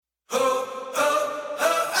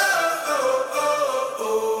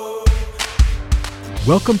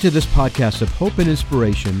Welcome to this podcast of hope and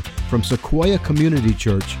inspiration from Sequoia Community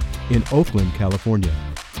Church in Oakland, California.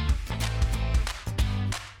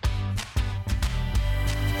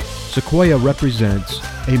 Sequoia represents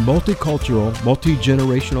a multicultural,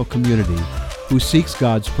 multi-generational community who seeks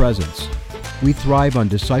God's presence. We thrive on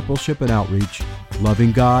discipleship and outreach,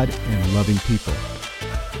 loving God and loving people.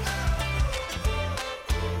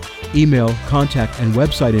 Email, contact, and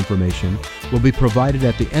website information will be provided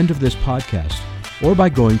at the end of this podcast or by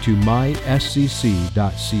going to myscc.co.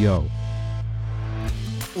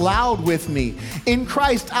 Loud with me. In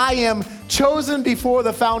Christ, I am chosen before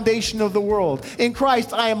the foundation of the world. In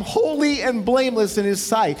Christ, I am holy and blameless in His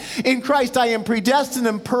sight. In Christ, I am predestined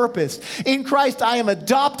and purposed. In Christ, I am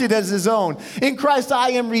adopted as His own. In Christ,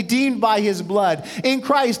 I am redeemed by His blood. In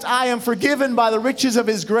Christ, I am forgiven by the riches of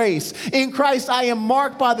His grace. In Christ, I am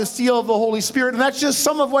marked by the seal of the Holy Spirit. And that's just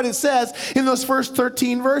some of what it says in those first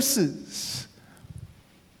 13 verses.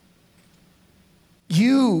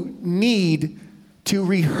 You need to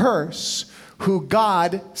rehearse who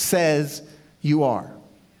God says you are.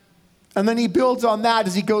 And then he builds on that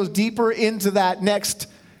as he goes deeper into that next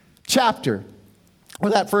chapter,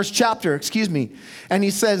 or that first chapter, And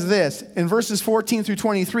he says this, in verses 14 through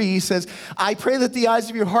 23, he says, I pray that the eyes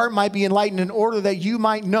of your heart might be enlightened in order that you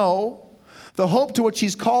might know the hope to which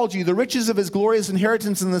He's called you, the riches of His glorious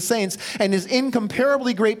inheritance in the saints, and His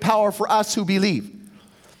incomparably great power for us who believe.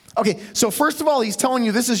 Okay, so first of all, he's telling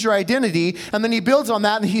you this is your identity, and then he builds on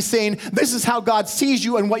that, and he's saying this is how God sees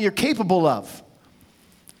you and what you're capable of.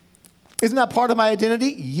 Isn't that part of my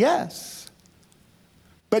identity? Yes.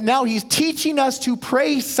 But now he's teaching us to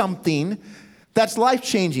pray something that's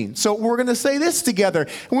life-changing. So we're going to say this together,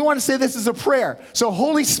 and we want to say this as a prayer. So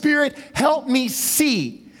Holy Spirit, help me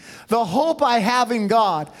see the hope I have in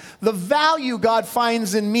God, the value God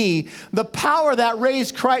finds in me, the power that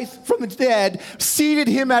raised Christ from the dead, seated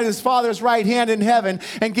Him at His Father's right hand in heaven,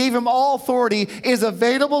 and gave Him all authority, is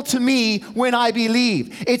available to me when I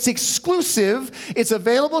believe. It's exclusive. It's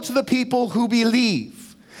available to the people who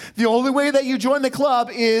believe. The only way that you join the club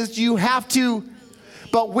is you have to,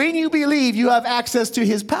 but when you believe, you have access to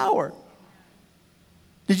His power.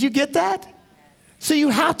 Did you get that? So you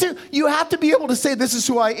have to be able to say, this is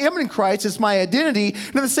who I am in Christ, it's my identity.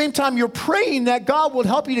 And at the same time, you're praying that God will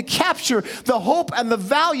help you to capture the hope and the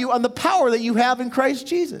value and the power that you have in Christ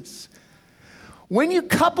Jesus. When you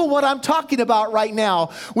couple what I'm talking about right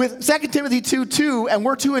now with 2 Timothy 2:2, and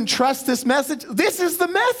we're to entrust this message, this is the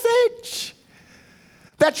message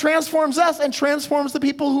that transforms us and transforms the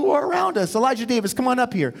people who are around us. Elijah Davis, come on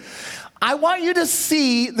up here. I want you to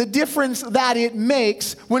see the difference that it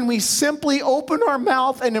makes when we simply open our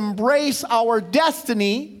mouth and embrace our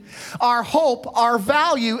destiny, our hope, our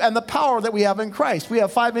value, and the power that we have in Christ. We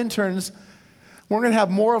have 5 interns. We're going to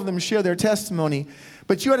have more of them share their testimony.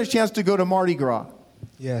 But you had a chance to go to Mardi Gras.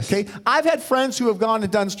 Yes. Okay. I've had friends who have gone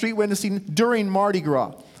and done street witnessing during Mardi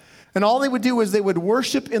Gras. And all they would do is they would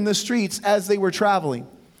worship in the streets as they were traveling.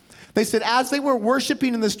 They said as they were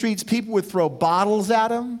worshiping in the streets, people would throw bottles at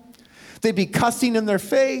them. They'd be cussing in their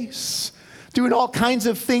face, doing all kinds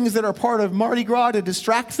of things that are part of Mardi Gras to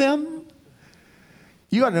distract them.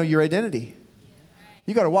 You got to know your identity.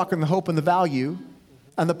 You got to walk in the hope and the value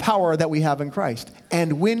and the power that we have in Christ.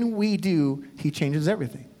 And when we do, He changes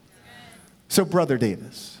everything. So, Brother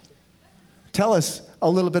Davis, tell us a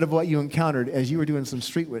little bit of what you encountered as you were doing some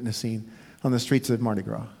street witnessing on the streets of Mardi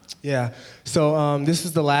Gras. Yeah, so this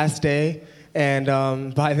is the last day.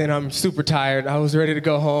 And by then, I'm super tired. I was ready to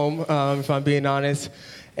go home, if I'm being honest.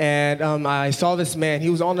 And I saw this man. He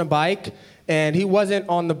was on a bike, and he wasn't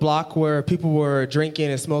on the block where people were drinking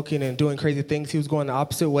and smoking and doing crazy things. He was going the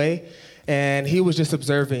opposite way, and he was just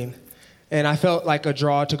observing. And I felt like a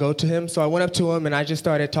draw to go to him. So I went up to him, and I just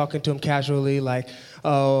started talking to him casually, like,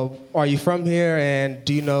 oh, are you from here? And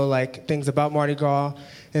do you know, like, things about Mardi Gras?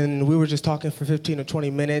 And we were just talking for 15 or 20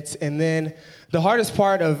 minutes. And then the hardest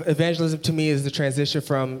part of evangelism to me is the transition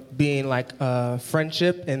from being like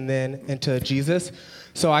friendship and then into Jesus.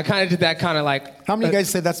 So I kind of did that kind of like... How many of you guys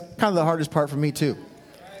say that's kind of the hardest part for me too?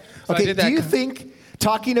 So okay, do you think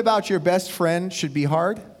talking about your best friend should be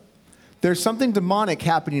hard? There's something demonic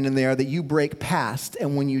happening in there that you break past,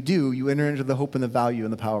 and when you do, you enter into the hope and the value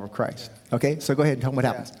and the power of Christ. Okay, so go ahead and tell me what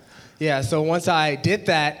happens. Yeah, so once I did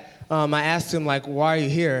that, I asked him, like, why are you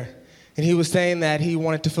here? And he was saying that he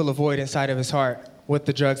wanted to fill a void inside of his heart with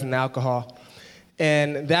the drugs and the alcohol.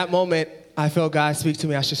 And that moment, I felt God speak to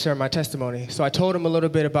me, I should share my testimony. So I told him a little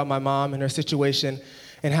bit about my mom and her situation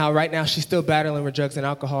and how right now she's still battling with drugs and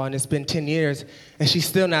alcohol, and it's been 10 years, and she's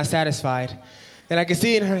still not satisfied. And I could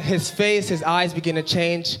see in his face, his eyes begin to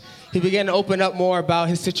change. He began to open up more about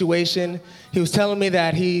his situation. He was telling me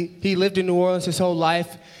that he lived in New Orleans his whole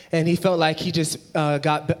life, and he felt like he just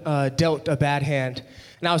got dealt a bad hand.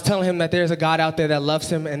 And I was telling him that there's a God out there that loves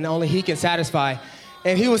him, and only he can satisfy.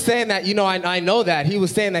 And he was saying that, I know that. He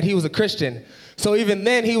was saying that he was a Christian. So even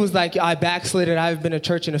then, he was like, I backslided. I haven't been to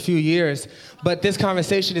church in a few years. But this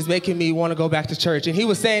conversation is making me want to go back to church. And he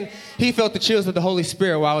was saying he felt the chills of the Holy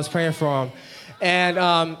Spirit while I was praying for him.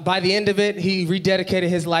 And by the end of it, he rededicated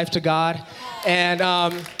his life to God. And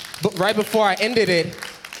but right before I ended it,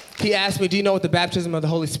 he asked me, do you know what the baptism of the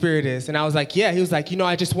Holy Spirit is? And I was like, yeah. He was like,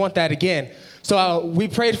 I just want that again. So we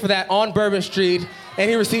prayed for that on Bourbon Street, and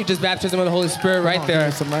he received his baptism of the Holy Spirit right there.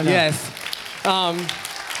 Right yes.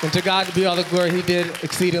 And to God be all the glory. He did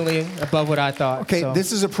exceedingly above what I thought. Okay, so.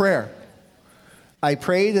 This is a prayer. I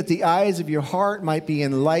pray that the eyes of your heart might be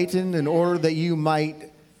enlightened in order that you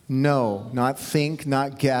might know, not think,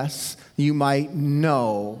 not guess. You might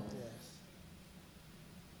know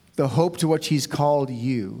the hope to which he's called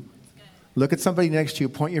you. Look at somebody next to you,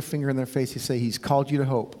 point your finger in their face, and say, he's called you to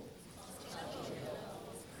hope.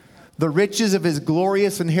 The riches of his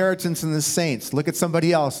glorious inheritance in the saints. Look at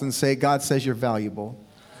somebody else and say, God says you're valuable.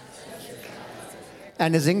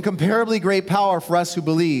 And his incomparably great power for us who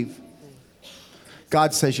believe.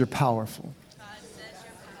 God says you're powerful.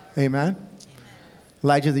 Amen?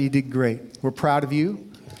 Elijah, you did great. We're proud of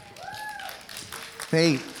you.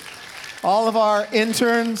 Hey, all of our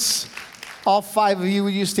interns, all 5 of you,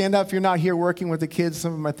 would you stand up if you're not here working with the kids?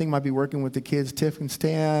 Some of them I think might be working with the kids. Tiff and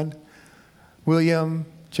Stan, William,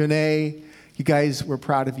 Janae, you guys, we're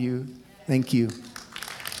proud of you. Thank you.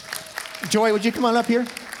 Joy, would you come on up here?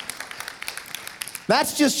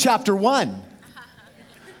 That's just chapter 1.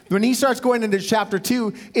 When he starts going into chapter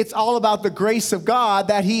 2, it's all about the grace of God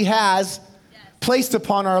that he has placed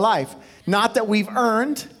upon our life. Not that we've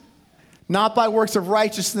earned, not by works of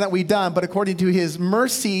righteousness that we've done, but according to his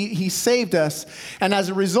mercy, he saved us. And as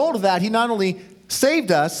a result of that, he not only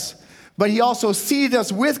saved us, but he also seated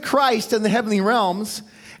us with Christ in the heavenly realms,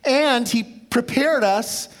 and he prepared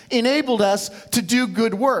us, enabled us to do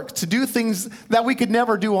good work, to do things that we could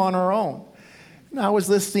never do on our own. I was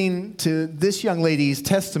listening to this young lady's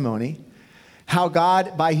testimony, how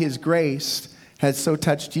God, by his grace, has so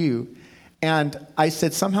touched you. And I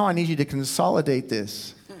said, somehow I need you to consolidate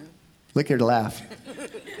this. Look here to laugh.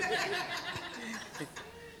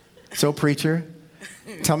 So, preacher,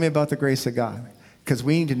 tell me about the grace of God, because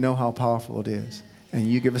we need to know how powerful it is. And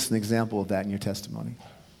you give us an example of that in your testimony.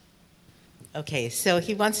 Okay, so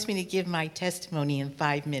he wants me to give my testimony in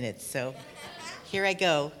 5 minutes. So here I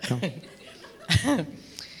go.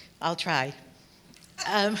 I'll try.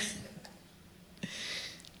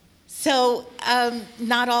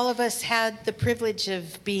 Not all of us had the privilege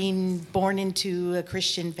of being born into a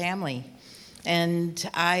Christian family. And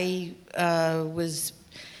I was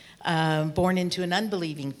born into an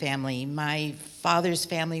unbelieving family. My father's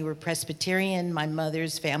family were Presbyterian. My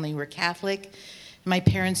mother's family were Catholic. My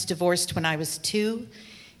parents divorced when I was 2.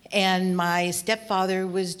 And my stepfather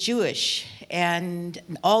was Jewish. And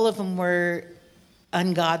all of them were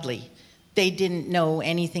ungodly. They didn't know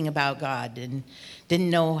anything about God and didn't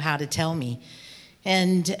know how to tell me.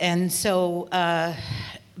 And so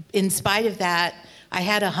in spite of that, I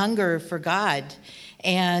had a hunger for God.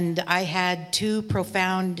 And I had 2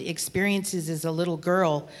 profound experiences as a little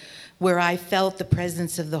girl where I felt the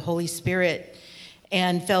presence of the Holy Spirit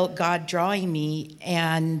and felt God drawing me.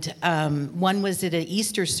 And one was at an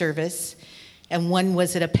Easter service, and one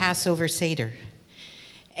was at a Passover Seder.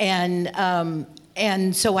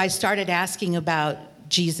 And so I started asking about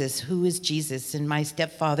Jesus. Who is Jesus? And my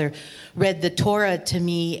stepfather read the Torah to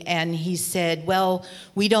me, and he said, well,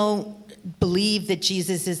 we don't believe that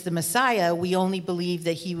Jesus is the Messiah. We only believe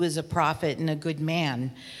that he was a prophet and a good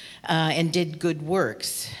man and did good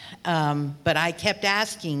works. But I kept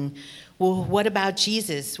asking, well, what about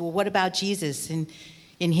Jesus? Well, what about Jesus? And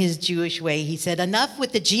in his Jewish way, he said, enough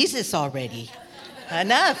with the Jesus already.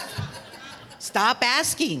 Enough. Stop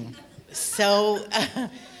asking. So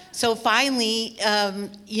finally,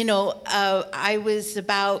 I was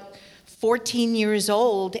about 14 years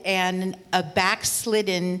old, and a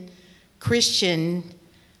backslidden Christian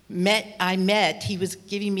I met. He was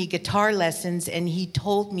giving me guitar lessons, and he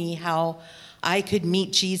told me how I could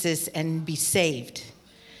meet Jesus and be saved.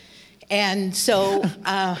 And so...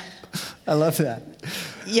 I love that.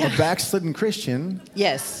 Yeah. A backslidden Christian...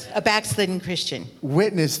 Yes, a backslidden Christian.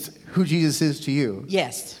 ...witnessed who Jesus is to you.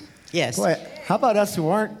 Yes. Yes. Boy, how about us who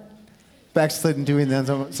aren't backslidden doing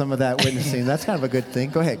some of that witnessing? That's kind of a good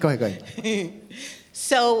thing. Go ahead.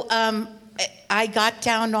 So I got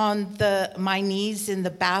down on my knees in the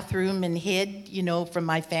bathroom and hid, from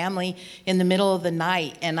my family in the middle of the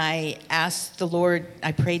night. And I asked the Lord,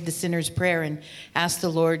 I prayed the sinner's prayer and asked the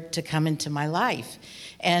Lord to come into my life.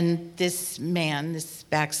 And this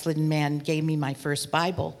backslidden man, gave me my first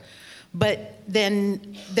Bible. But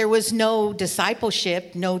then there was no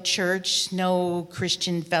discipleship, no church, no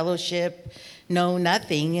Christian fellowship, no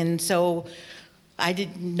nothing. And so I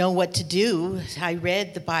didn't know what to do. I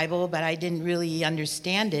read the Bible, but I didn't really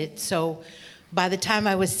understand it. So by the time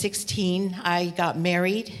I was 16, I got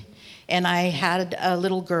married, and I had a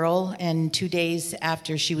little girl, and 2 days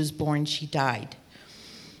after she was born, she died.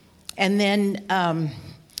 And then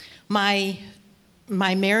my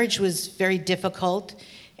marriage was very difficult,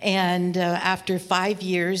 and after 5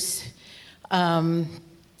 years,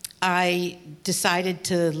 I decided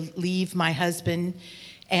to leave my husband.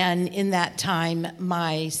 And in that time,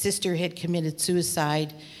 my sister had committed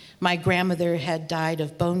suicide. My grandmother had died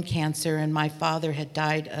of bone cancer, and my father had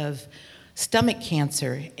died of stomach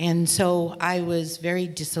cancer. And so I was very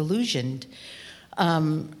disillusioned.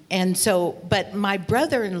 But my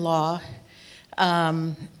brother-in-law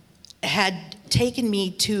had taken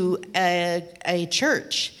me to a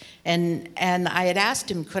church, and I had asked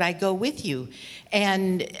him, could I go with you?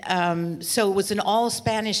 And so it was an all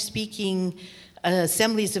Spanish-speaking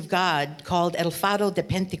Assemblies of God called El Faro de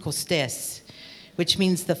Pentecostés, which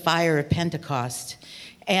means the fire of Pentecost.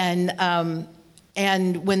 And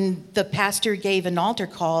when the pastor gave an altar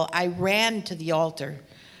call, I ran to the altar.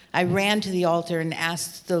 And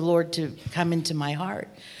asked the Lord to come into my heart.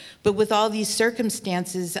 But with all these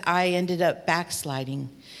circumstances, I ended up backsliding.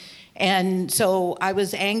 And so I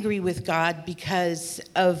was angry with God because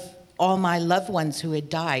of all my loved ones who had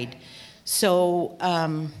died. So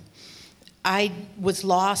I was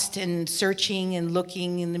lost and searching and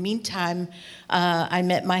looking. In the meantime, I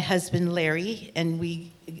met my husband, Larry, and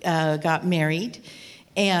we got married.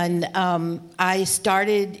 And I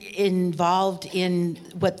started involved in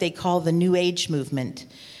what they call the New Age movement.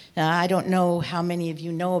 Now, I don't know how many of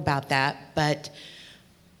you know about that, but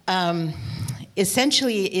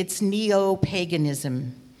essentially it's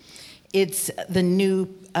neo-paganism. It's the new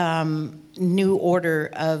order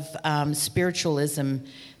of spiritualism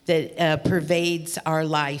that pervades our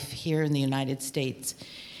life here in the United States.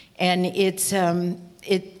 And it's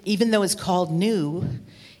even though it's called new,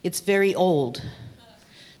 it's very old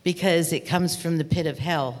because it comes from the pit of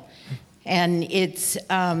hell. And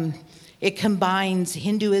it combines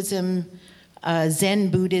Hinduism, Zen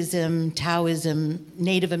Buddhism, Taoism,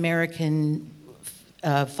 Native American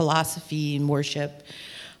philosophy and worship,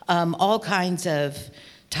 all kinds of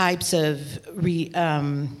types of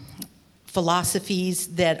philosophies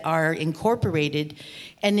that are incorporated.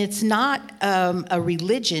 And it's not a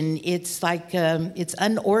religion. It's like it's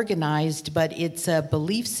unorganized, but it's a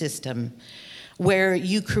belief system where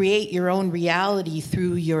you create your own reality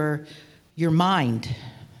through your mind,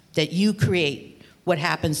 that you create what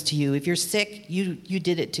happens to you. If you're sick, you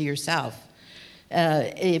did it to yourself.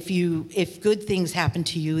 If good things happen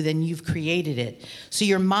to you, then you've created it. So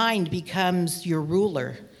your mind becomes your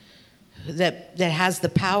ruler that has the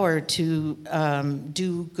power to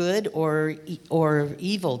do good or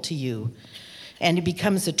evil to you, and it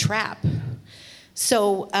becomes a trap.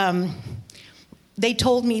 So they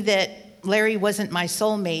told me that Larry wasn't my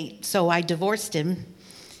soulmate, so I divorced him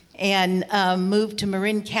and moved to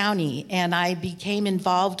Marin County, and I became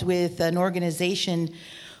involved with an organization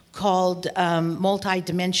called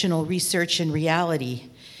Multidimensional Research and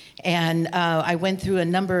Reality. And I went through a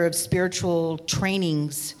number of spiritual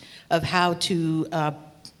trainings of how to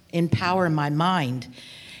empower my mind.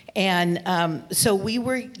 And so we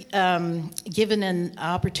were given an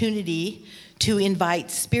opportunity to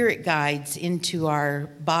invite spirit guides into our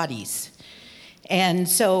bodies. And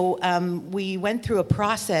so we went through a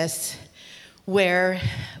process where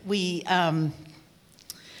we went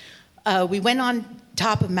on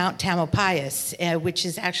top of Mount Tamalpais, which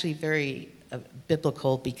is actually very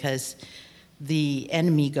biblical because the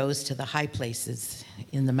enemy goes to the high places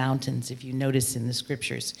in the mountains, if you notice in the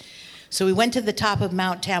scriptures. So we went to the top of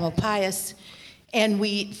Mount Tamalpais, and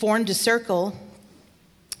we formed a circle,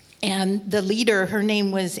 and the leader, her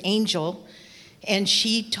name was Angel, and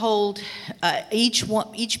she told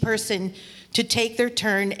each person to take their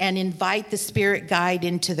turn and invite the spirit guide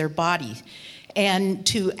into their body and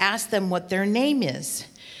to ask them what their name is.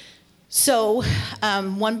 So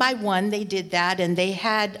one by one, they did that, and they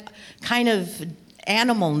had kind of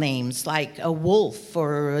animal names like a wolf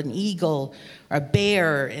or an eagle or a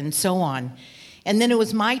bear and so on. And then it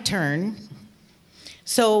was my turn.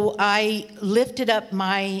 So I lifted up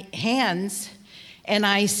my hands And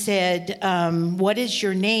I said, what is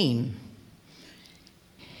your name?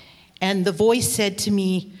 And the voice said to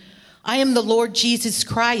me, I am the Lord Jesus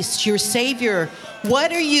Christ, your Savior.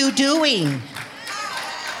 What are you doing?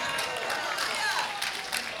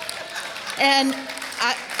 And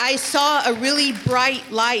I saw a really bright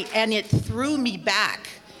light, and it threw me back.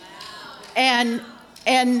 And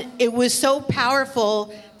it was so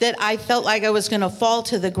powerful that I felt like I was going to fall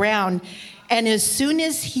to the ground. And as soon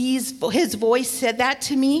as his voice said that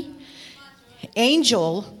to me,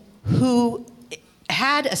 Angel, who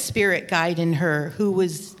had a spirit guide in her, who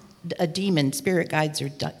was a demon, spirit guides are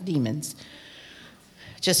demons,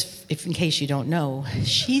 just if in case you don't know,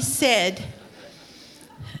 she said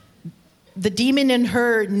the demon in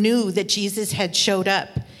her knew that Jesus had showed up.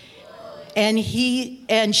 And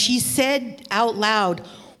she said out loud,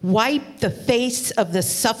 wipe the face of the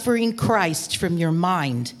suffering Christ from your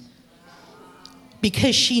mind.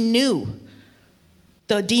 Because she knew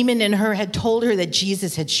the demon in her had told her that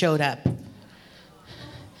Jesus had showed up.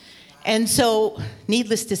 And so,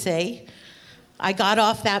 needless to say, I got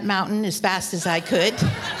off that mountain as fast as I could.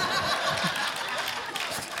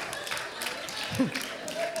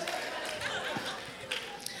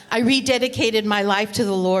 I rededicated my life to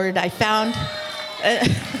the Lord. I found...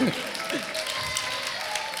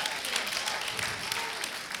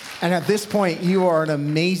 And at this point, you are an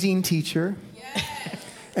amazing teacher.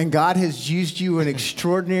 And God has used you in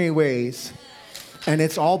extraordinary ways. And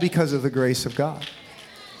it's all because of the grace of God.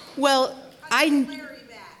 Well,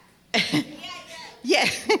 yeah,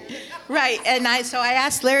 right. And so I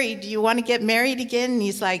asked Larry, do you want to get married again? And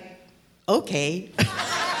he's like, okay.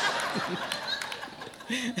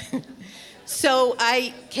 So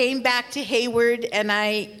I came back to Hayward, and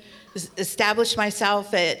I established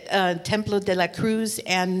myself at Templo de la Cruz,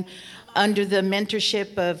 and under the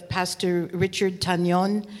mentorship of Pastor Richard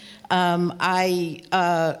Tagnon,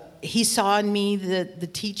 he saw in me the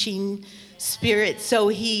teaching spirit, so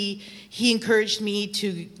he encouraged me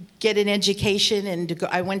to get an education, and to go.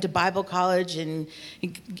 I went to Bible college, and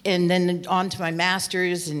then on to my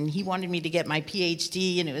master's, and he wanted me to get my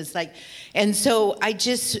PhD, and it was like, and so I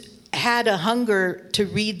just had a hunger to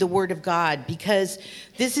read the Word of God, because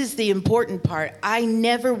this is the important part. I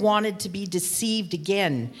never wanted to be deceived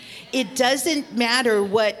again. It doesn't matter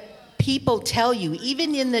what people tell you,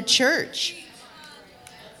 even in the church.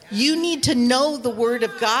 You need to know the Word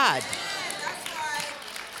of God.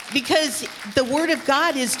 Because the Word of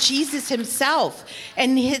God is Jesus himself,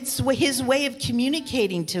 and his way of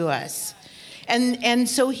communicating to us. And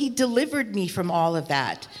so he delivered me from all of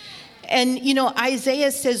that. And,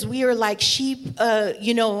 Isaiah says we are like sheep, that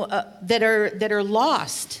are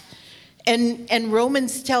lost. And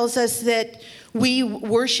Romans tells us that we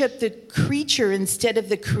worship the creature instead of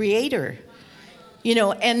the creator.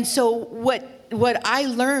 And so what I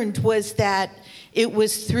learned was that it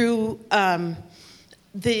was through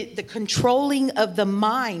the controlling of the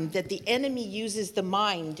mind, that the enemy uses the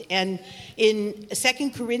mind. And in 2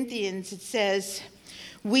 Corinthians, it says,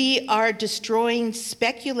 we are destroying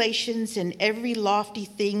speculations and every lofty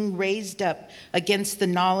thing raised up against the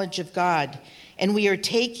knowledge of God. And we are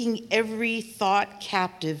taking every thought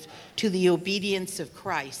captive to the obedience of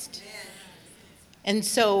Christ. And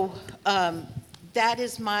so that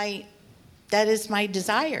is my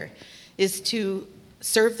desire, is to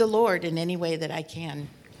serve the Lord in any way that I can.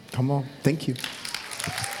 Come on. Thank you.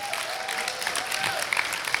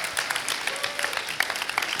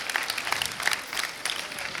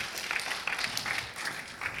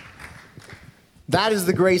 That is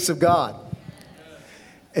the grace of God.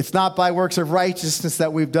 It's not by works of righteousness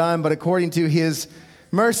that we've done, but according to his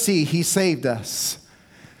mercy, he saved us.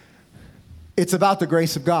 It's about the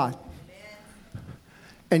grace of God.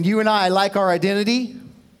 And you and I, like our identity,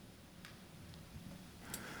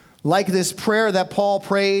 like this prayer that Paul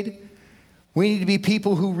prayed, we need to be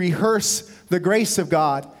people who rehearse the grace of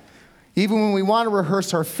God, even when we want to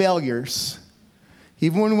rehearse our failures,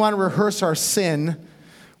 even when we want to rehearse our sin.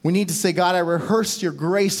 We need to say, God, I rehearsed your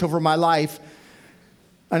grace over my life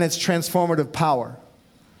and its transformative power.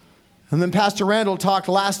 And then Pastor Randall talked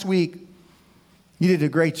last week, you did a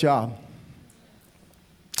great job,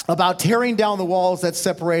 about tearing down the walls that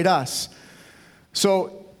separate us.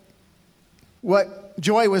 So what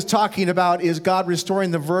Joy was talking about is God restoring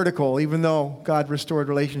the vertical, even though God restored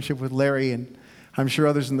relationship with Larry and I'm sure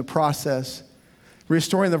others in the process.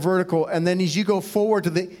 Restoring the vertical. And then as you go forward to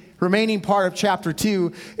the remaining part of chapter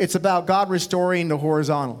 2, it's about God restoring the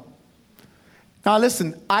horizontal. Now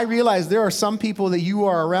listen, I realize there are some people that you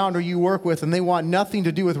are around or you work with and they want nothing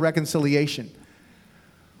to do with reconciliation.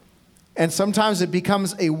 And sometimes it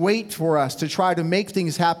becomes a weight for us to try to make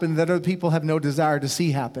things happen that other people have no desire to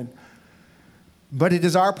see happen. But it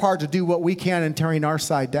is our part to do what we can in tearing our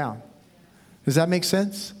side down. Does that make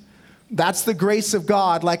sense? That's the grace of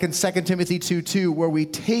God, like in 2 Timothy 2:2, where we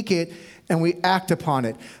take it and we act upon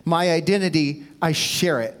it. My identity, I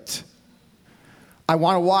share it. I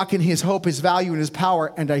want to walk in His hope, His value, and His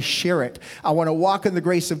power, and I share it. I want to walk in the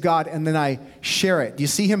grace of God, and then I share it. Do you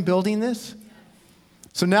see Him building this?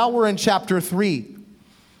 So now we're in chapter 3.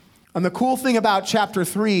 And the cool thing about chapter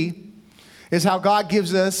 3 is how God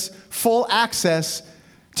gives us full access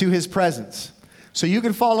to His presence. So you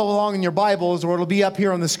can follow along in your Bibles, or it'll be up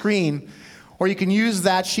here on the screen, or you can use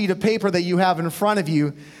that sheet of paper that you have in front of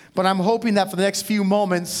you. But I'm hoping that for the next few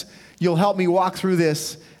moments, you'll help me walk through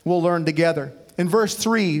this. We'll learn together. In verse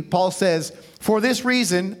 3, Paul says, "For this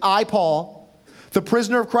reason, I, Paul, the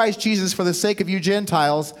prisoner of Christ Jesus, for the sake of you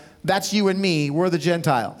Gentiles," that's you and me, we're the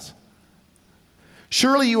Gentiles.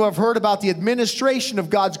 "Surely you have heard about the administration of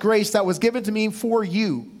God's grace that was given to me for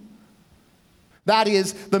you. That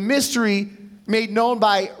is, the mystery made known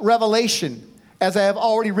by revelation, as I have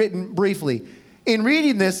already written briefly. In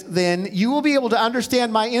reading this, then, you will be able to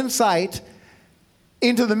understand my insight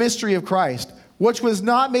into the mystery of Christ, which was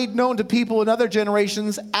not made known to people in other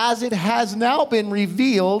generations, as it has now been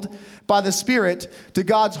revealed by the Spirit to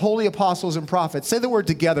God's holy apostles and prophets." Say the word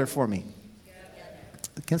together for me.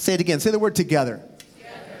 Together. Can say it again. Say the word together.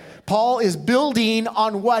 Together. Paul is building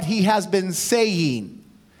on what he has been saying.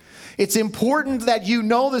 It's important that you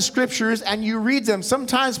know the scriptures and you read them.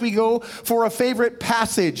 Sometimes we go for a favorite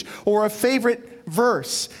passage or a favorite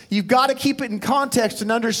verse. You've got to keep it in context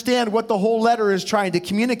and understand what the whole letter is trying to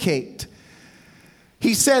communicate.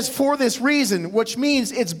 He says, "For this reason," which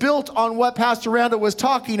means it's built on what Pastor Randall was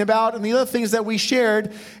talking about and the other things that we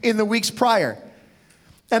shared in the weeks prior.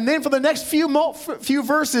 And then for the next few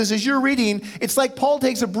verses, as you're reading, it's like Paul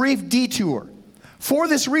takes a brief detour. For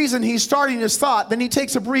this reason, he's starting his thought. Then he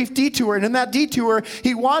takes a brief detour. And in that detour,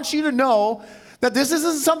 he wants you to know that this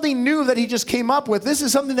isn't something new that he just came up with. This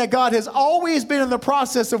is something that God has always been in the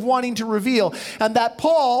process of wanting to reveal. And that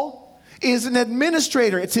Paul is an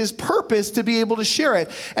administrator. It's his purpose to be able to share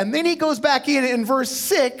it. And then he goes back in verse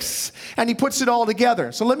 6 and he puts it all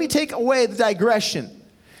together. So let me take away the digression.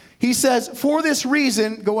 He says, "For this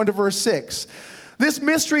reason," go into verse 6. "This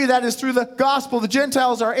mystery that is through the gospel, the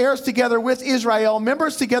Gentiles are heirs together with Israel,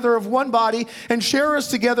 members together of one body, and sharers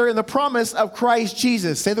together in the promise of Christ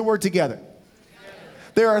Jesus." Say the word together.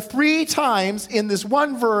 There are 3 times in this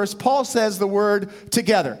one verse, Paul says the word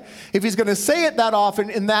together. If he's going to say it that often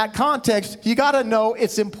in that context, you got to know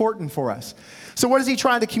it's important for us. So what is he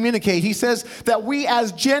trying to communicate? He says that we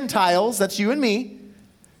as Gentiles, that's you and me,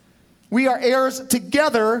 we are heirs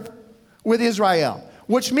together with Israel.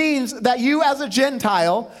 Which means that you as a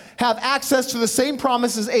Gentile have access to the same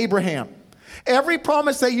promise as Abraham. Every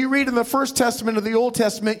promise that you read in the First Testament or the Old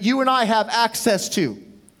Testament, you and I have access to.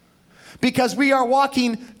 Because we are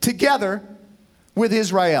walking together with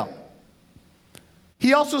Israel.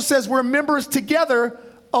 He also says we're members together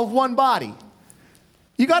of one body.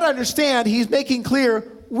 You got to understand, he's making clear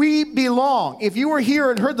we belong. If you were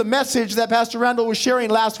here and heard the message that Pastor Randall was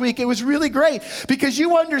sharing last week, it was really great. Because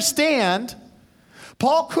you understand,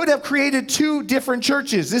 Paul could have created 2 different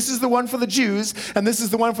churches. This is the one for the Jews, and this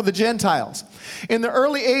is the one for the Gentiles. In the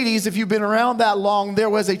early 80s, if you've been around that long, there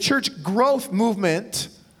was a church growth movement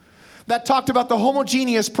that talked about the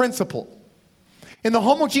homogeneous principle. In the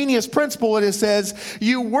homogeneous principle, it says,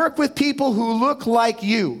 you work with people who look like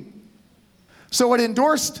you. So it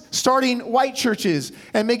endorsed starting white churches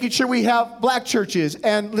and making sure we have black churches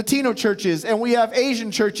and Latino churches and we have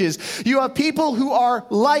Asian churches. You have people who are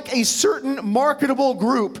like a certain marketable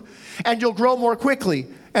group and you'll grow more quickly.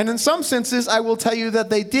 And in some senses, I will tell you that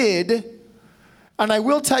they did. And I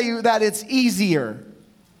will tell you that it's easier.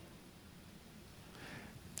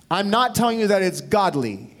 I'm not telling you that it's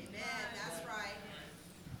godly.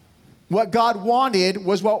 What God wanted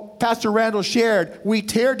was what Pastor Randall shared. We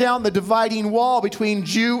tear down the dividing wall between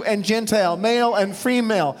Jew and Gentile, male and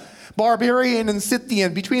female, barbarian and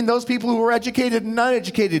Scythian, between those people who are educated and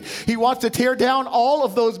uneducated. He wants to tear down all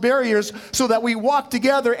of those barriers so that we walk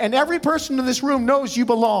together and every person in this room knows you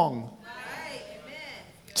belong. Right.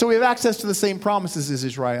 So we have access to the same promises as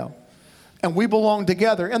Israel. And we belong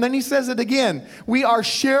together. And then he says it again. We are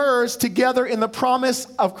sharers together in the promise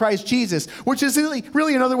of Christ Jesus, which is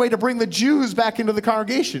really another way to bring the Jews back into the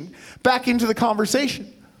congregation, back into the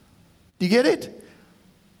conversation. Do you get it?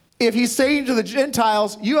 If he's saying to the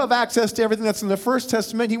Gentiles, you have access to everything that's in the First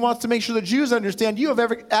Testament, he wants to make sure the Jews understand you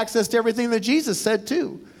have access to everything that Jesus said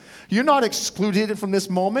too. You're not excluded from this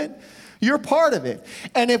moment. You're part of it.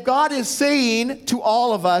 And if God is saying to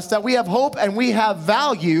all of us that we have hope and we have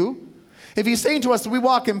value, if he's saying to us that we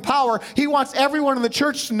walk in power, he wants everyone in the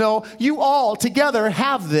church to know you all together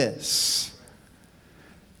have this.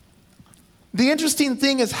 The interesting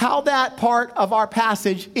thing is how that part of our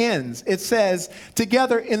passage ends. It says,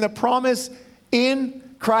 together in the promise in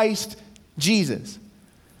Christ Jesus.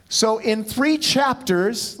 So in 3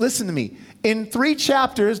 chapters, listen to me, in 3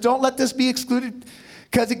 chapters, don't let this be excluded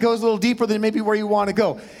because it goes a little deeper than maybe where you want to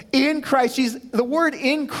go. In Christ Jesus, the word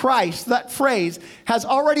in Christ, that phrase, has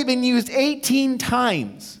already been used 18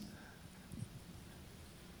 times.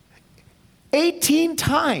 18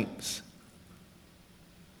 times.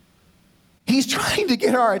 He's trying to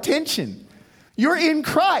get our attention. You're in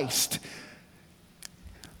Christ.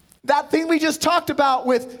 That thing we just talked about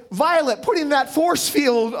with Violet, putting that force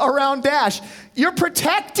field around Dash, you're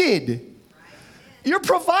protected. You're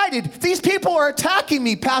provided. These people are attacking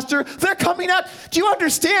me, Pastor. They're coming out. Do you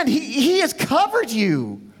understand? He has covered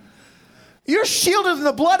you. You're shielded in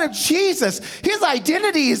the blood of Jesus. His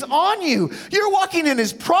identity is on you. You're walking in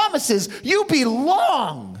his promises. You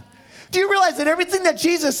belong. Do you realize that everything that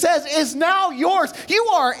Jesus says is now yours? You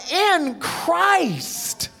are in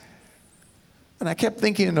Christ. And I kept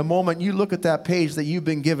thinking in a moment, you look at that page that you've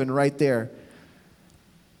been given right there.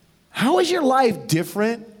 How is your life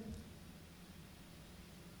different?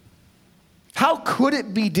 How could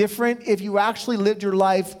it be different if you actually lived your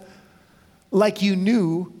life like you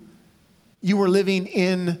knew you were living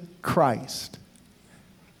in Christ?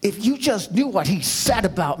 If you just knew what he said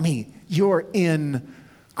about me, you're in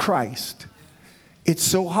Christ. It's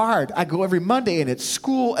so hard. I go every Monday and it's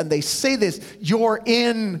school and they say this, you're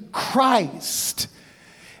in Christ.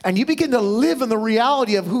 And you begin to live in the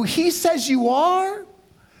reality of who he says you are.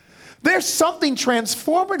 There's something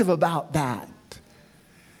transformative about that.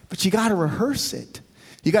 But you got to rehearse it.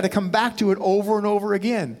 You got to come back to it over and over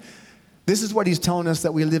again. This is what he's telling us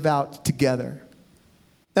that we live out together.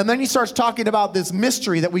 And then he starts talking about this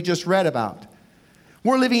mystery that we just read about.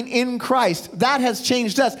 We're living in Christ. That has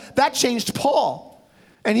changed us. That changed Paul.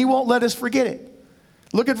 And he won't let us forget it.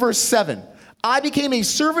 Look at verse 7. I became a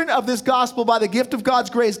servant of this gospel by the gift of God's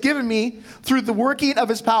grace given me through the working of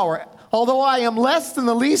his power. Although I am less than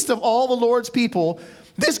the least of all the Lord's people,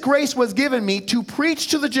 this grace was given me to preach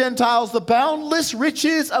to the Gentiles the boundless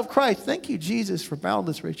riches of Christ. Thank you, Jesus, for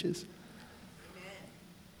boundless riches. Amen.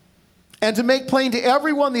 And to make plain to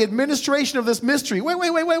everyone the administration of this mystery.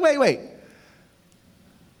 Wait.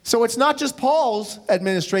 So it's not just Paul's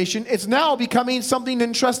administration. It's now becoming something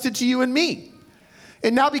entrusted to you and me.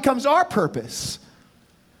 It now becomes our purpose.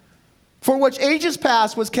 For which ages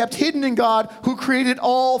past was kept hidden in God who created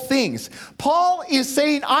all things. Paul is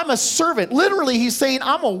saying, I'm a servant. Literally, he's saying,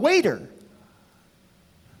 I'm a waiter.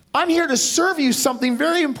 I'm here to serve you something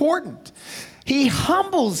very important. He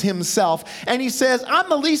humbles himself and he says, I'm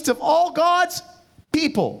the least of all God's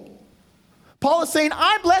people. Paul is saying,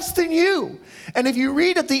 I'm less than you. And if you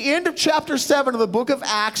read at the end of chapter 7 of the book of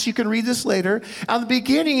Acts, you can read this later, at the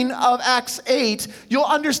beginning of Acts 8, you'll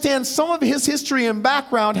understand some of his history and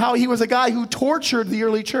background, how he was a guy who tortured the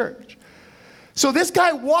early church. So this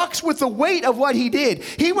guy walks with the weight of what he did.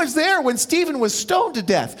 He was there when Stephen was stoned to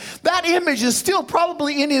death. That image is still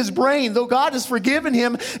probably in his brain. Though God has forgiven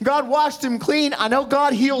him, God washed him clean. I know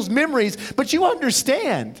God heals memories, but you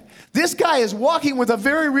understand, this guy is walking with a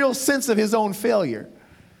very real sense of his own failure.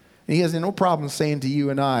 And he has no problem saying to you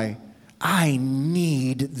and I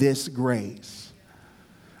need this grace.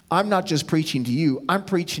 I'm not just preaching to you, I'm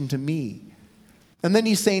preaching to me. And then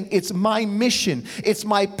he's saying, it's my mission, it's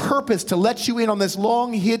my purpose to let you in on this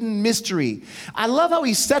long hidden mystery. I love how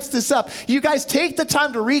he sets this up. You guys take the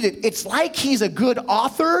time to read it. It's like he's a good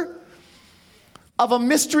author of a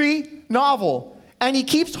mystery novel. And he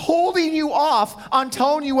keeps holding you off on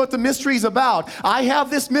telling you what the mystery is about. I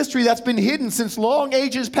have this mystery that's been hidden since long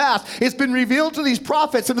ages past. It's been revealed to these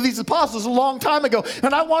prophets and to these apostles a long time ago.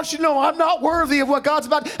 And I want you to know I'm not worthy of what God's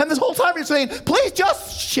about. And this whole time you're saying, please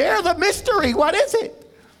just share the mystery. What is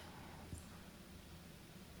it?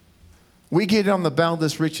 We get on the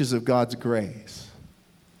boundless riches of God's grace.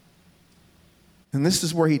 And this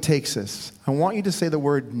is where he takes us. I want you to say the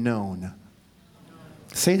word known.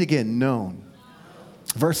 Say it again, known.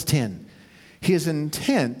 Verse 10, his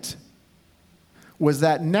intent was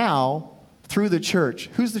that now, through the church,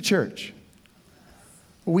 who's the church?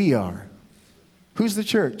 We are. Who's the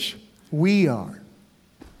church? We are.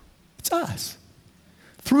 It's us.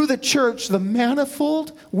 Through the church, the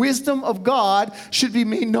manifold wisdom of God should be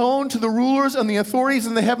made known to the rulers and the authorities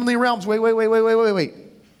in the heavenly realms. Wait.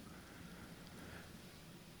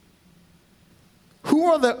 who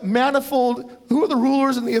are the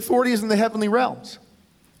rulers and the authorities in the heavenly realms?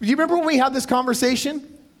 Do you remember when we had this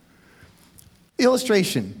conversation?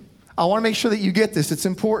 Illustration. I want to make sure that you get this. It's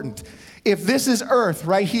important. If this is earth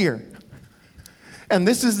right here, and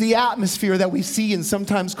this is the atmosphere that we see and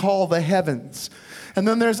sometimes call the heavens, and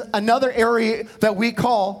then there's another area that we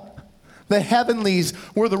call the heavenlies,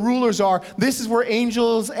 where the rulers are. This is where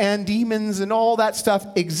angels and demons and all that stuff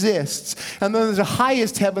exists. And then there's the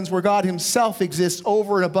highest heavens where God himself exists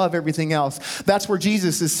over and above everything else. That's where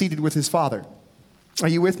Jesus is seated with his Father. Are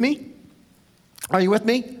you with me? Are you with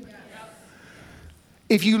me?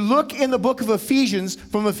 If you look in the book of Ephesians,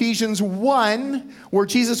 from Ephesians 1, where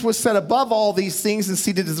Jesus was set above all these things and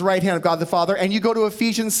seated at the right hand of God the Father, and you go to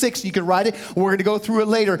Ephesians 6, you can write it. We're going to go through it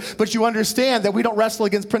later. But you understand that we don't wrestle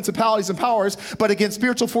against principalities and powers, but against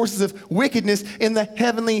spiritual forces of wickedness in the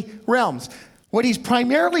heavenly realms. What he's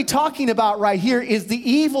primarily talking about right here is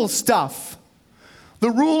the evil stuff.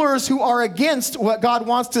 The rulers who are against what God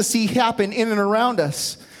wants to see happen in and around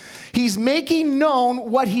us. He's making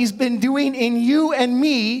known what he's been doing in you and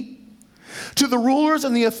me to the rulers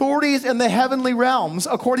and the authorities in the heavenly realms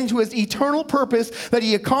according to his eternal purpose that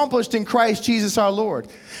he accomplished in Christ Jesus our Lord.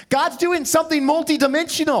 God's doing something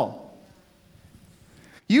multidimensional.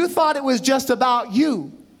 You thought it was just about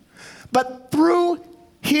you, but through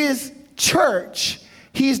his church,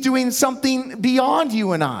 he's doing something beyond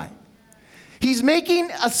you and I. He's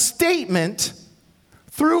making a statement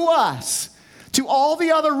through us to all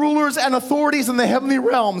the other rulers and authorities in the heavenly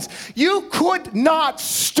realms. You could not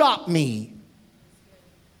stop me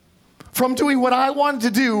from doing what I wanted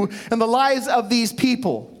to do in the lives of these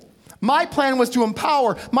people. My plan was to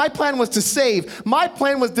empower. My plan was to save. My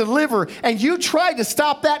plan was to deliver. And you tried to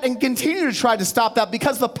stop that and continue to try to stop that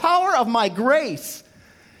because the power of my grace.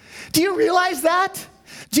 Do you realize that?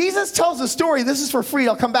 Jesus tells a story. This is for free.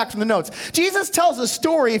 I'll come back from the notes. Jesus tells a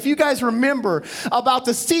story, if you guys remember, about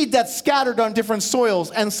the seed that's scattered on different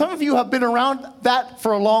soils. And some of you have been around that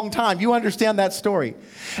for a long time. You understand that story.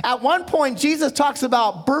 At one point, Jesus talks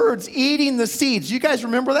about birds eating the seeds. You guys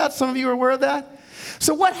remember that? Some of you are aware of that?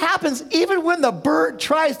 So what happens even when the bird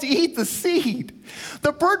tries to eat the seed?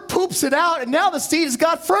 The bird poops it out, and now the seed has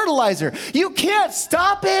got fertilizer. You can't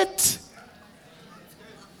stop it.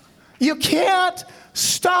 You can't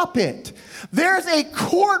stop it. There's a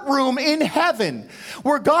courtroom in heaven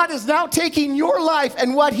where God is now taking your life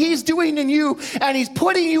and what he's doing in you, and he's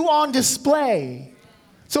putting you on display.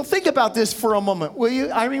 So think about this for a moment, will you?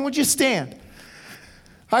 Irene, would you stand?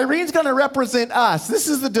 Irene's going to represent us. This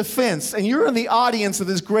is the defense, and you're in the audience of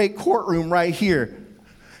this great courtroom right here.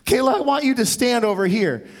 Kayla, I want you to stand over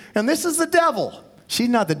here. And this is the devil. She's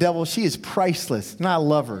not the devil. She is priceless, and I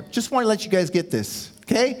love her. Just want to let you guys get this,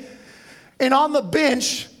 okay? And on the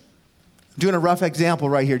bench, I'm doing a rough example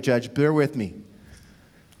right here, Judge. Bear with me.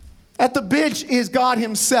 At the bench is God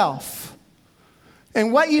himself.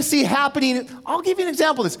 And what you see happening, I'll give you an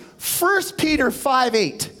example of this. 1 Peter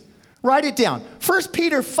 5:8. Write it down. 1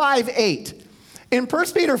 Peter 5:8. In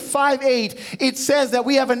 1 Peter 5:8, it says that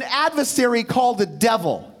we have an adversary called the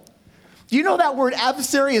devil. You know that word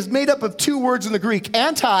adversary is made up of two words in the Greek,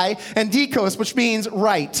 anti and dikos, which means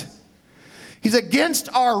right. He's against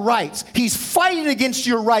our rights. He's fighting against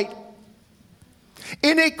your right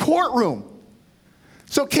in a courtroom.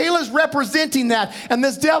 So Kayla's representing that, and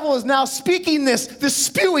this devil is now speaking this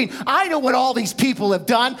spewing. I know what all these people have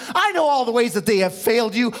done. I know all the ways that they have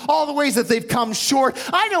failed you, all the ways that they've come short.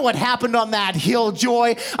 I know what happened on that hill,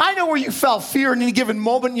 Joy. I know where you felt fear in any given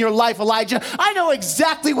moment in your life, Elijah. I know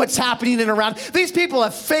exactly what's happening in and around. These people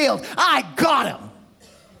have failed. I got them.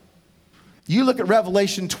 You look at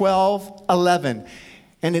Revelation 12:11,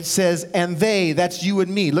 and it says, and they, that's you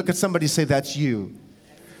and me. Look at somebody, say, that's you.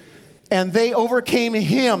 And they overcame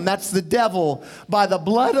him, that's the devil, by the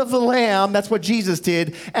blood of the Lamb, that's what Jesus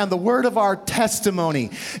did, and the word of our testimony.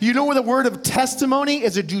 You know where the word of testimony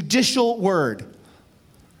is a judicial word.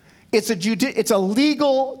 It's a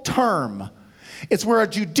legal term. It's where a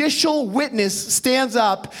judicial witness stands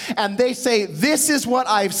up and they say, this is what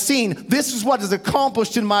I've seen. This is what is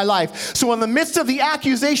accomplished in my life. So in the midst of the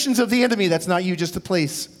accusations of the enemy, that's not you, just the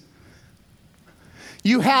police.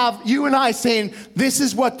 You have you and I saying, this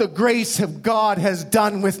is what the grace of God has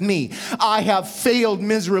done with me. I have failed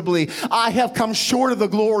miserably. I have come short of the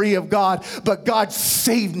glory of God, but God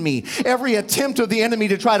saved me. Every attempt of the enemy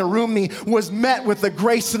to try to ruin me was met with the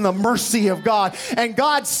grace and the mercy of God. And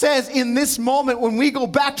God says in this moment, when we go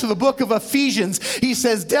back to the book of Ephesians, he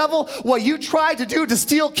says, devil, what you tried to do to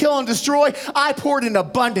steal, kill, and destroy, I poured in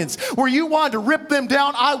abundance. Where you wanted to rip them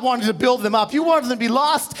down, I wanted to build them up. You wanted them to be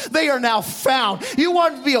lost, they are now found. You you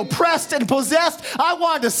wanted to be oppressed and possessed, I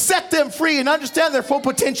wanted to set them free and understand their full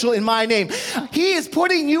potential in my name. He is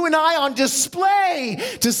putting you and I on display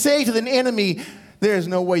to say to the enemy, there is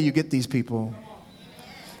no way you get these people.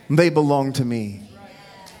 They belong to me.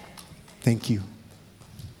 Thank you.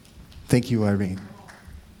 Thank you, Irene.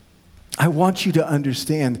 I want you to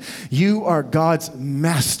understand, you are God's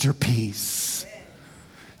masterpiece.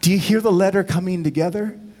 Do you hear the letter coming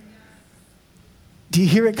together? Do you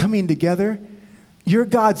hear it coming together? You're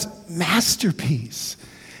God's masterpiece.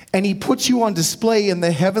 And he puts you on display in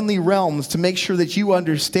the heavenly realms to make sure that you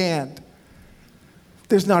understand.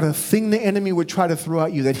 There's not a thing the enemy would try to throw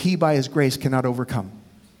at you that he, by his grace, cannot overcome.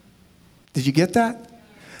 Did you get that?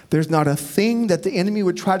 There's not a thing that the enemy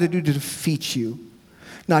would try to do to defeat you.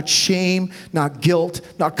 Not shame, not guilt,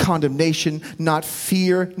 not condemnation, not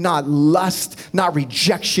fear, not lust, not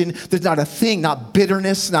rejection. There's not a thing, not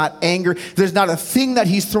bitterness, not anger. There's not a thing that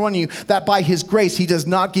he's throwing you that by his grace he does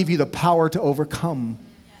not give you the power to overcome.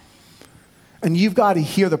 And you've got to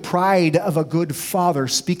hear the pride of a good father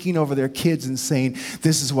speaking over their kids and saying,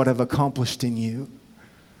 this is what I've accomplished in you.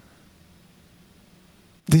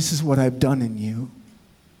 This is what I've done in you.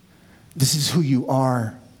 This is who you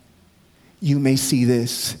are. You may see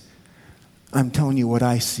this. I'm telling you what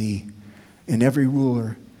I see in every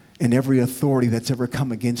ruler and every authority that's ever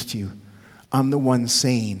come against you. I'm the one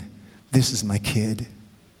saying, this is my kid.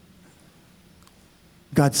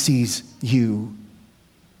 God sees you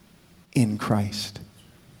in Christ.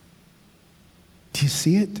 Do you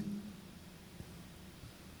see it?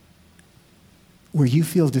 Where you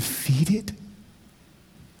feel defeated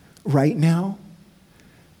right now,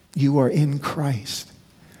 you are in Christ.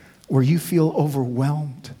 Where you feel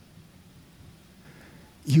overwhelmed,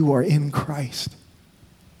 you are in Christ.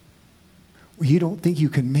 Where you don't think you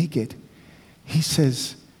can make it, he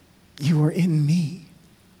says, you are in me.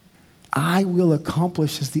 I will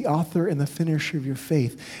accomplish, as the author and the finisher of your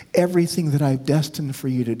faith, everything that I've destined for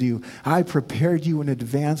you to do. I prepared you in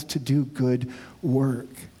advance to do good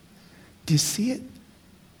work. Do you see it?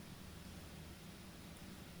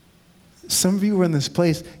 Some of you are in this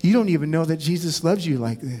place, you don't even know that Jesus loves you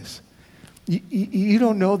like this. You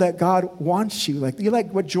don't know that God wants you.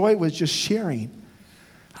 Like what Joy was just sharing.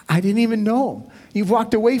 I didn't even know him. You've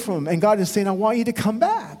walked away from him, and God is saying, I want you to come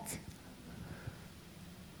back.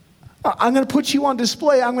 I'm going to put you on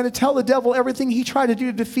display. I'm going to tell the devil everything he tried to do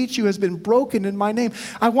to defeat you has been broken in my name.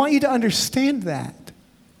 I want you to understand that.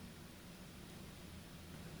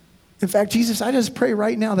 In fact, Jesus, I just pray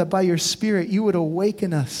right now that by your Spirit, you would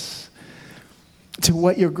awaken us to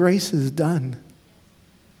what your grace has done.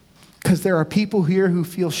 Because there are people here who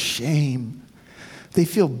feel shame. They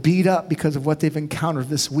feel beat up because of what they've encountered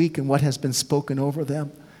this week and what has been spoken over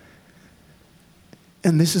them.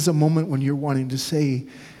 And this is a moment when you're wanting to say,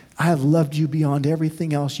 I have loved you beyond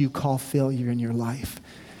everything else you call failure in your life.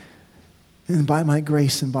 And by my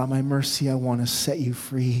grace and by my mercy, I want to set you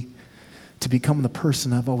free to become the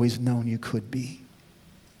person I've always known you could be.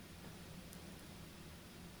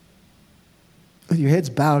 With your heads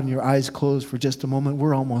bowed and your eyes closed for just a moment,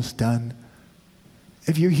 we're almost done.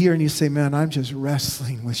 If you're here and you say, man, I'm just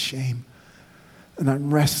wrestling with shame and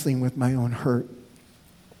I'm wrestling with my own hurt.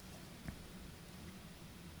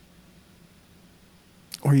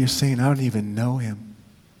 Or you're saying, I don't even know him.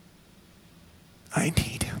 I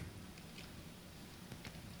need him.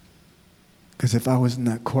 Because if I was in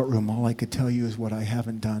that courtroom, all I could tell you is what I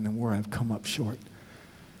haven't done and where I've come up short.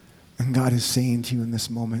 And God is saying to you in this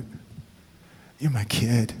moment, you're my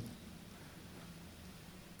kid.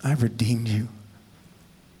 I've redeemed you.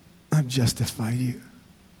 I've justified you.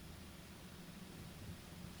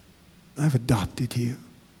 I've adopted you.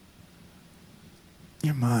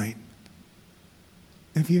 You're mine.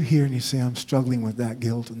 If you're here and you say, I'm struggling with that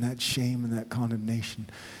guilt and that shame and that condemnation,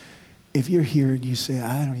 if you're here and you say,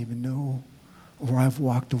 I don't even know, or I've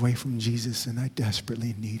walked away from Jesus and I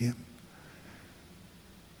desperately need him.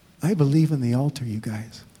 I believe in the altar, you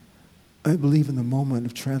guys. I believe in the moment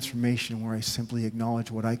of transformation where I simply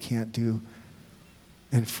acknowledge what I can't do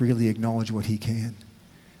and freely acknowledge what he can.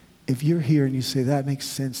 If you're here and you say, that makes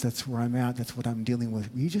sense, that's where I'm at, that's what I'm dealing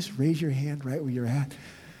with, will you just raise your hand right where you're at?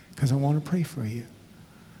 Because I want to pray for you.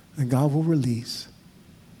 And God will release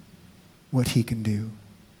what he can do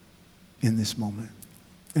in this moment.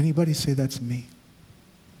 Anybody say, that's me?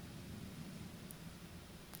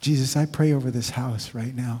 Jesus, I pray over this house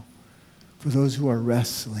right now for those who are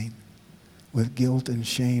wrestling with guilt and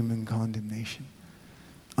shame and condemnation.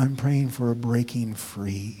 I'm praying for a breaking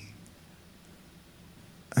free.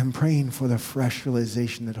 I'm praying for the fresh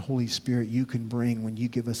realization that Holy Spirit, you can bring when you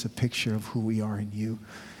give us a picture of who we are in you,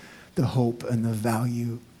 the hope and the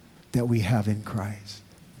value that we have in Christ.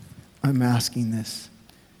 I'm asking this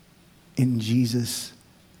in Jesus'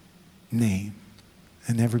 name.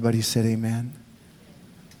 And everybody said amen.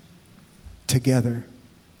 Together.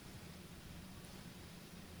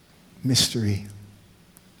 Mystery.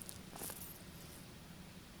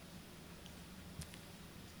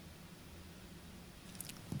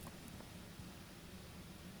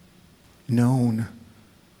 Known.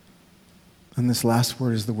 And this last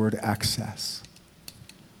word is the word access.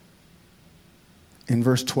 In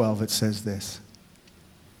verse 12 it says this.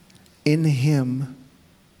 In him,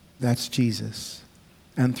 that's Jesus,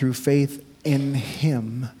 and through faith in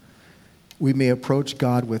him, we may approach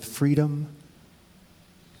God with freedom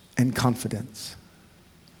and confidence.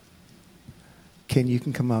 Ken, you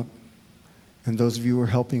can come up. And those of you who are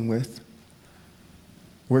helping with,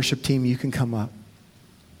 worship team, you can come up.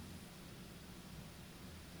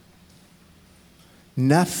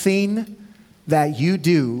 Nothing that you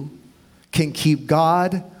do can keep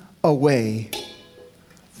God away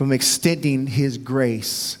from extending his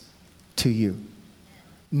grace to you.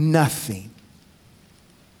 Nothing.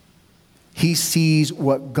 He sees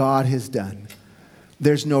what God has done.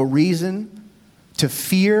 There's no reason to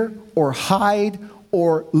fear or hide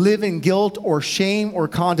or live in guilt or shame or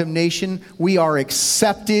condemnation. We are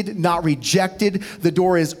accepted, not rejected. The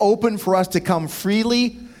door is open for us to come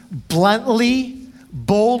freely, bluntly,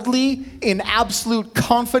 boldly, in absolute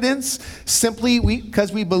confidence, simply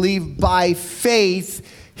because we believe by faith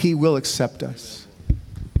he will accept us.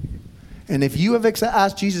 And if you have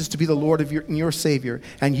asked Jesus to be the Lord of your Savior,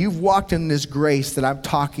 and you've walked in this grace that I'm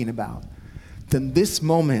talking about, then this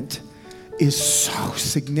moment is so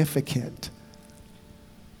significant.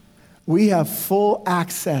 We have full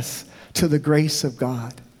access to the grace of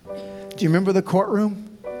God. Do you remember the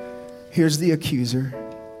courtroom? Here's the accuser.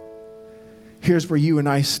 Here's where you and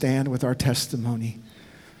I stand with our testimony.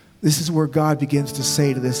 This is where God begins to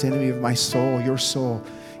say to this enemy of my soul, your soul,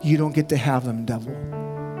 you don't get to have them, devil.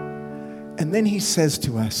 And then he says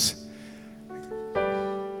to us,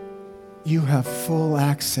 you have full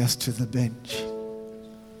access to the bench.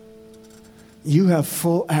 You have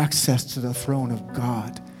full access to the throne of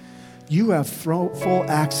God. You have full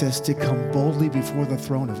access to come boldly before the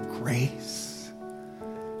throne of grace.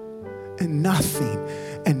 And nothing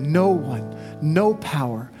and no one, no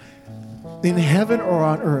power in heaven or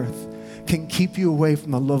on earth can keep you away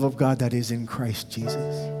from the love of God that is in Christ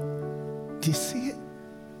Jesus. Do you see it?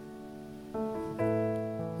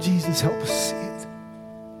 Jesus, help us see it.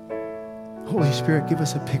 Holy Spirit, give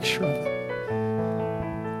us a picture of it.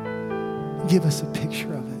 Give us a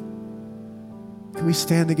picture of it. Can we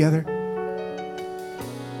stand together?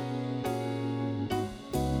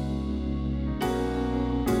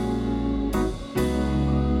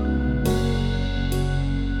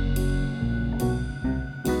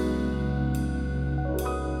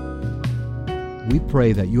 We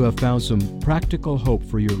pray that you have found some practical hope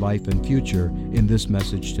for your life and future in this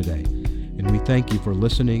message today. And we thank you for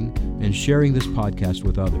listening and sharing this podcast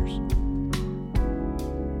with others.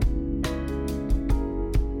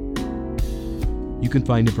 You can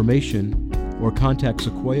find information or contact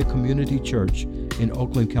Sequoia Community Church in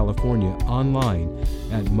Oakland, California online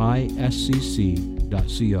at myscc.co.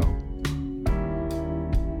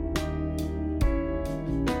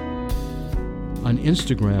 On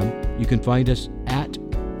Instagram, you can find us at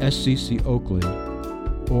SCC Oakland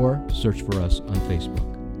or search for us on Facebook.